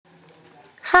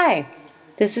Hi,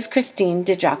 this is Christine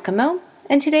DiGiacomo,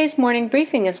 and today's morning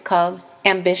briefing is called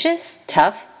Ambitious,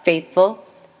 Tough, Faithful,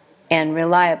 and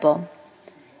Reliable.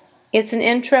 It's an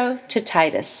intro to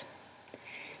Titus.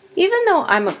 Even though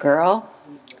I'm a girl,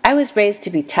 I was raised to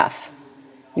be tough.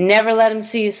 Never let 'em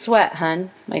see you sweat,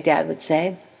 hun, my dad would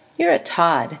say. You're a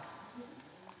Todd.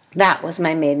 That was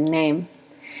my maiden name.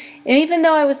 And even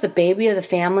though I was the baby of the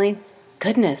family,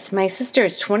 goodness, my sister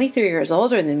is 23 years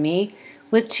older than me,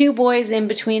 with 2 boys in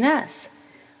between us.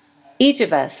 Each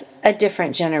of us a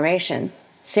different generation,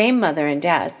 same mother and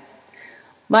dad.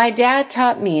 My dad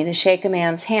taught me to shake a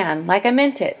man's hand like I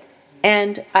meant it,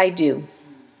 and I do.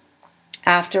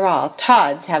 After all,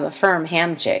 Todds have a firm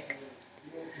handshake.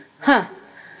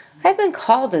 I've been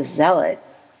called a zealot,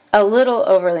 a little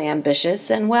overly ambitious,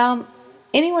 and well,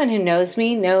 anyone who knows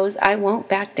me knows I won't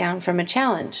back down from a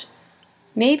challenge.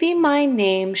 Maybe my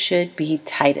name should be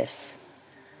Titus.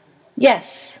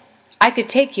 Yes, I could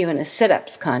take you in a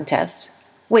sit-ups contest.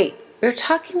 Wait, we're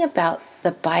talking about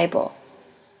the Bible.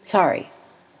 Sorry.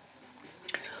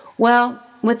 Well,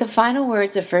 with the final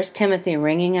words of 1 Timothy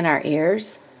ringing in our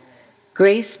ears,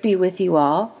 grace be with you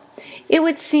all, it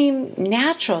would seem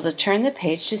natural to turn the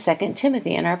page to 2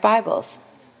 Timothy in our Bibles.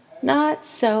 Not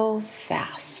so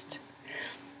fast.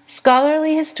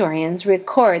 Scholarly historians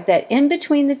record that in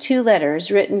between the 2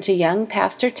 letters written to young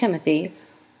Pastor Timothy,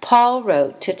 Paul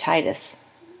wrote to Titus.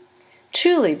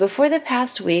 Truly, before the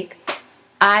past week,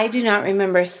 I do not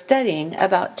remember studying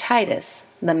about Titus,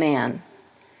 the man.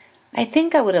 I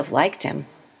think I would have liked him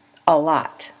a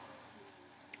lot.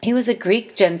 He was a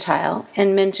Greek Gentile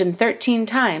and mentioned 13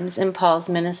 times in Paul's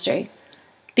ministry,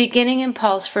 beginning in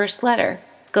Paul's first letter,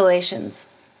 Galatians.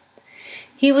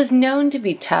 He was known to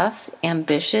be tough,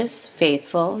 ambitious,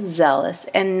 faithful, zealous,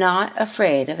 and not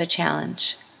afraid of a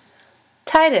challenge.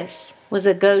 Titus was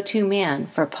a go-to man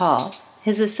for Paul,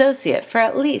 his associate for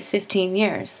at least 15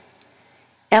 years,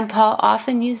 and Paul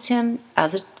often used him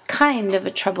as a kind of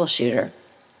a troubleshooter.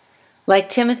 Like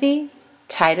Timothy,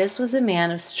 Titus was a man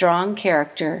of strong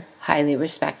character, highly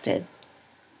respected.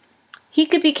 He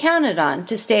could be counted on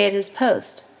to stay at his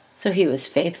post, so he was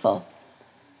faithful.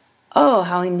 Oh,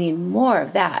 how we need more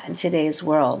of that in today's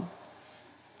world.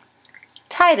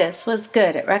 Titus was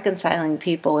good at reconciling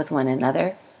people with one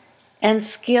another and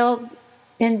skilled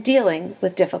in dealing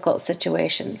with difficult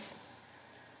situations.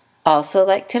 Also,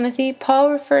 like Timothy, Paul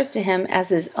refers to him as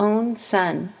his own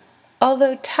son,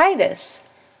 although Titus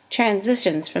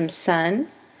transitions from son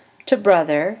to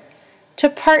brother to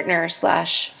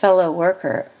partner/fellow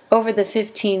worker over the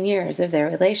 15 years of their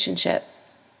relationship.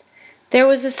 There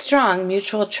was a strong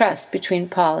mutual trust between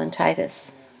Paul and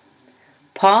Titus.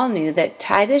 Paul knew that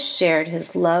Titus shared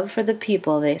his love for the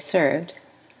people they served,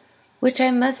 which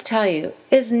I must tell you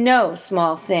is no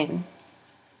small thing.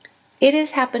 It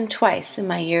has happened twice in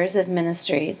my years of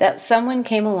ministry that someone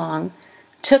came along,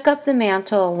 took up the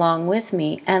mantle along with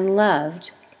me, and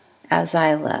loved as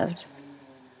I loved.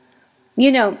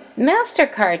 You know,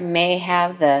 MasterCard may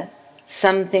have the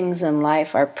 "Some Things in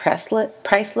Life Are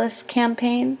Priceless"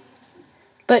 campaign,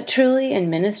 but truly in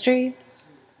ministry,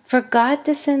 for God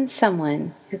to send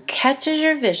someone who catches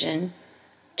your vision,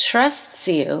 trusts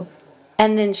you,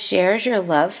 and then shares your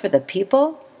love for the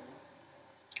people,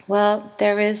 well,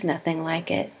 there is nothing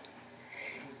like it.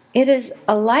 It is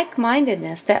a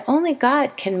like-mindedness that only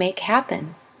God can make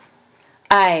happen.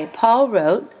 Paul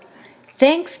wrote,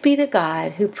 "Thanks be to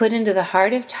God who put into the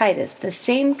heart of Titus the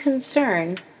same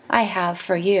concern I have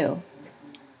for you."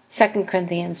 2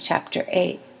 Corinthians chapter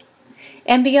 8.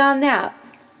 And beyond that,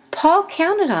 Paul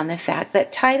counted on the fact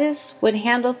that Titus would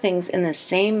handle things in the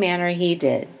same manner he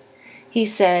did. He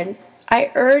said, "I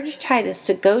urged Titus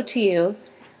to go to you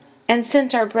and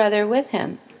sent our brother with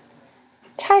him."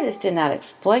 Titus did not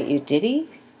exploit you, did he?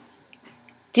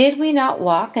 Did we not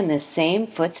walk in the same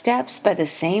footsteps by the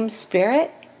same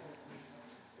Spirit?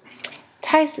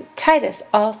 Titus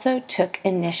also took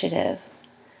initiative.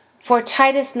 For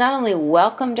Titus not only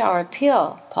welcomed our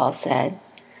appeal, Paul said,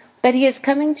 but he is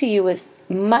coming to you with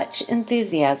much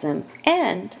enthusiasm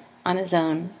and on his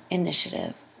own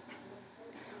initiative.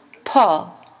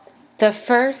 Paul, the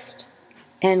first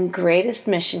and greatest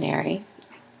missionary,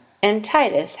 and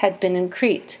Titus had been in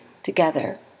Crete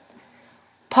together.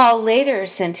 Paul later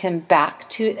sent him back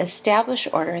to establish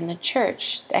order in the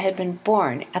church that had been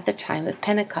born at the time of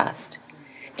Pentecost.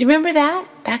 Do you remember that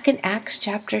back in Acts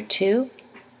chapter 2?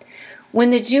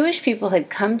 When the Jewish people had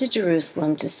come to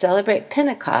Jerusalem to celebrate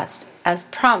Pentecost as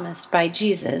promised by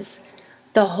Jesus,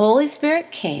 the Holy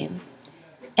Spirit came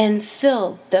and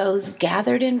filled those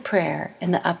gathered in prayer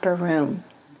in the upper room.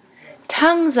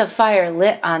 Tongues of fire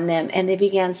lit on them, and they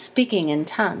began speaking in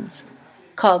tongues.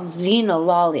 called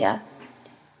xenolalia,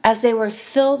 as they were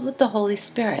filled with the Holy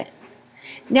Spirit.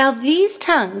 Now these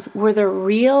tongues were the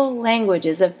real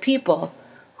languages of people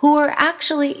who were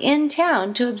actually in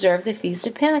town to observe the Feast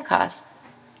of Pentecost,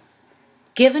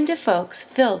 given to folks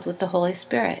filled with the Holy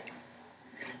Spirit.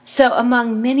 So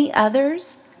among many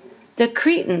others, the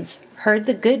Cretans heard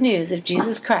the good news of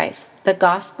Jesus Christ, the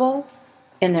gospel,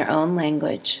 in their own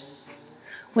language.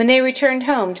 When they returned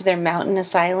home to their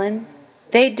mountainous island,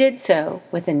 they did so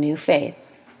with a new faith,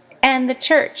 and the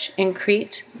church in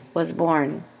Crete was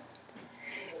born.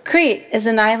 Crete is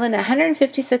an island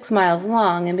 156 miles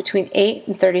long and between 8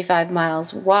 and 35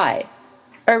 miles wide,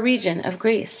 a region of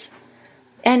Greece,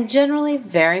 and generally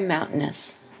very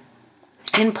mountainous.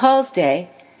 In Paul's day,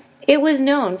 it was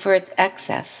known for its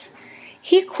excess.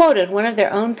 He quoted one of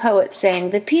their own poets saying,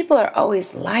 "The people are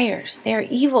always liars. They are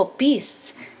evil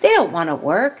beasts. They don't want to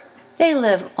work. They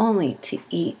live only to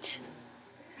eat."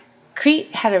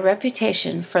 Crete had a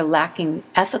reputation for lacking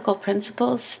ethical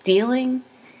principles, stealing,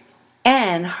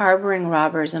 and harboring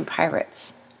robbers and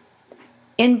pirates.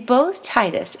 In both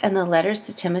Titus and the letters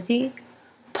to Timothy,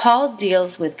 Paul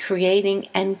deals with creating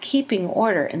and keeping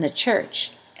order in the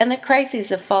church and the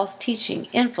crises of false teaching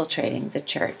infiltrating the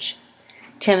church.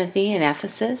 Timothy in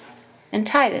Ephesus and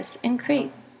Titus in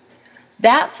Crete.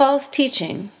 That false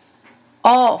teaching,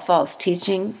 all false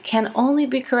teaching, can only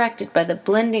be corrected by the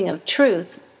blending of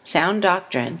truth, sound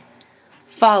doctrine,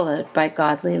 followed by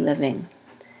godly living.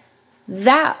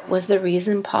 That was the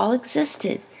reason Paul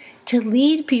existed, to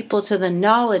lead people to the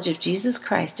knowledge of Jesus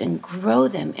Christ and grow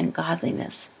them in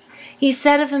godliness. He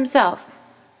said of himself,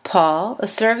 "Paul, a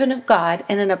servant of God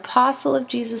and an apostle of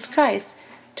Jesus Christ,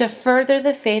 to further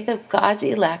the faith of God's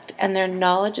elect and their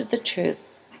knowledge of the truth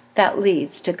that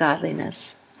leads to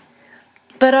godliness."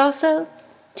 But also,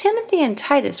 Timothy and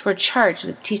Titus were charged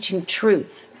with teaching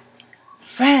truth.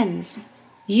 Friends,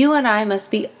 you and I must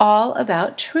be all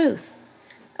about truth,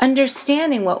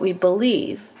 understanding what we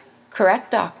believe,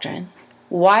 correct doctrine,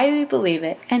 why we believe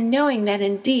it, and knowing that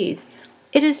indeed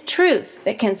it is truth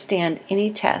that can stand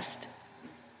any test.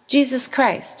 Jesus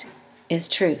Christ is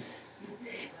truth.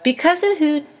 Because of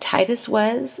who Titus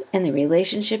was and the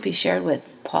relationship he shared with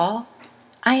Paul,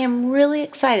 I am really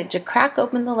excited to crack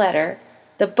open the letter,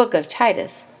 the book of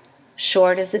Titus,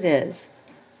 short as it is.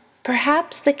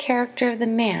 Perhaps the character of the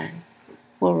man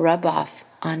will rub off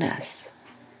on us.